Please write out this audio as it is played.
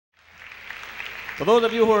For those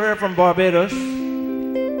of you who are here from Barbados,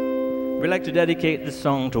 we'd like to dedicate this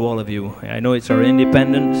song to all of you. I know it's our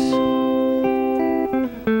independence,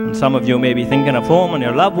 and some of you may be thinking of home and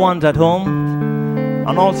your loved ones at home,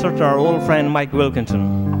 and also to our old friend Mike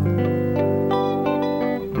Wilkinson.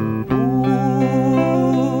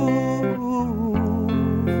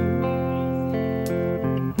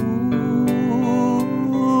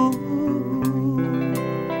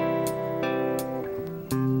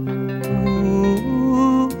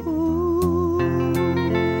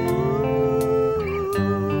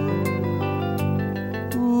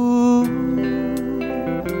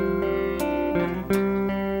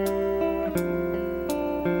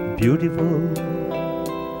 Beautiful,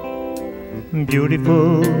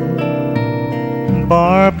 beautiful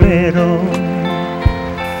Barbados,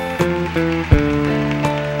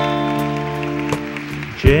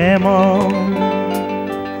 gem on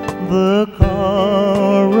the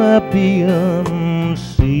Caribbean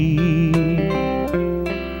Sea.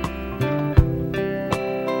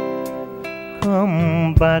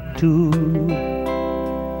 Come back to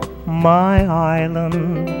my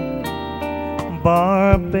island,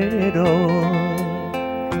 Barbados.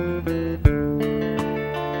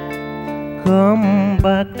 Come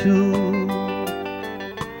back to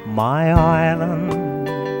my island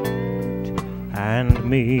and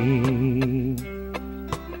me.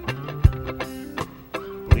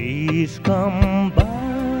 Please come back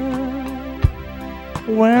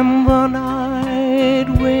when the night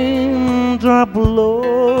winds are blowing.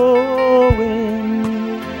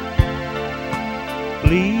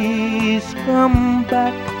 Please come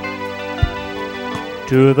back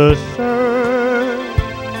to the surf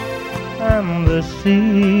and the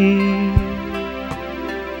sea.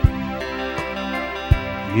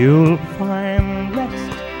 You'll find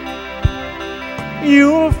rest,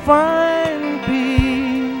 you'll find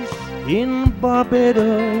peace in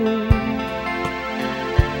Barbados.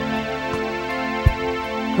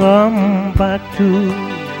 Come back to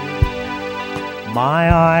my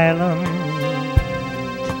island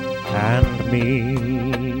and me.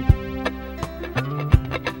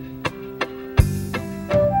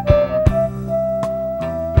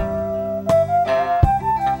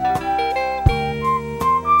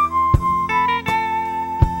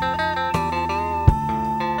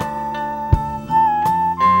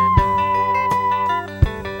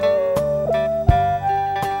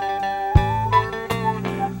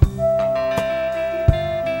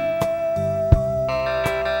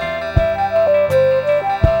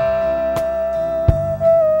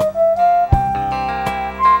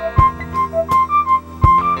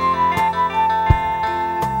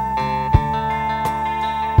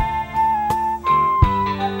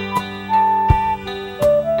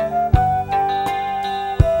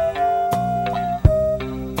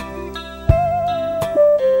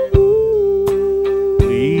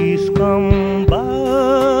 Come back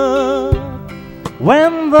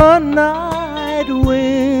when the night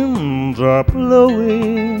winds are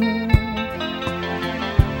blowing.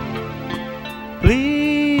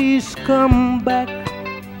 Please come back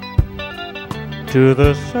to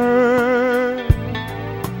the surf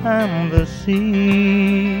and the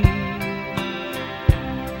sea.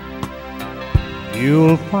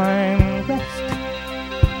 You'll find rest,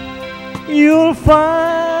 you'll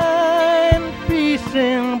find peace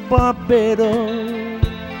in Barbados.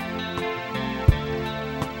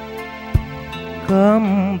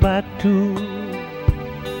 Come back to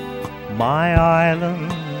my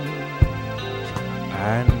island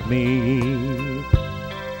and me.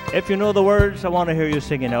 If you know the words, I want to hear you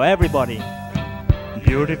singing now. Everybody.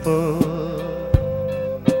 Beautiful,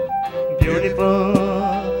 beautiful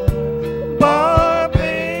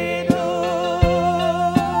Barbados,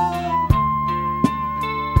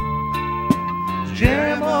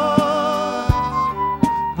 gem on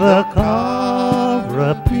the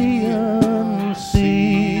Caribbean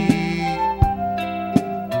Sea.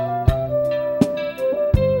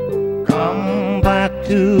 Come back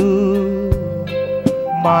to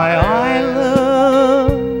my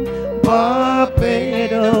island,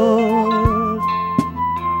 Barbados.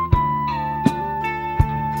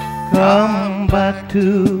 Come back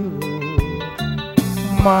to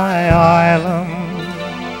my island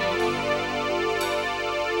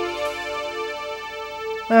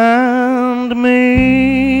and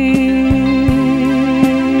me.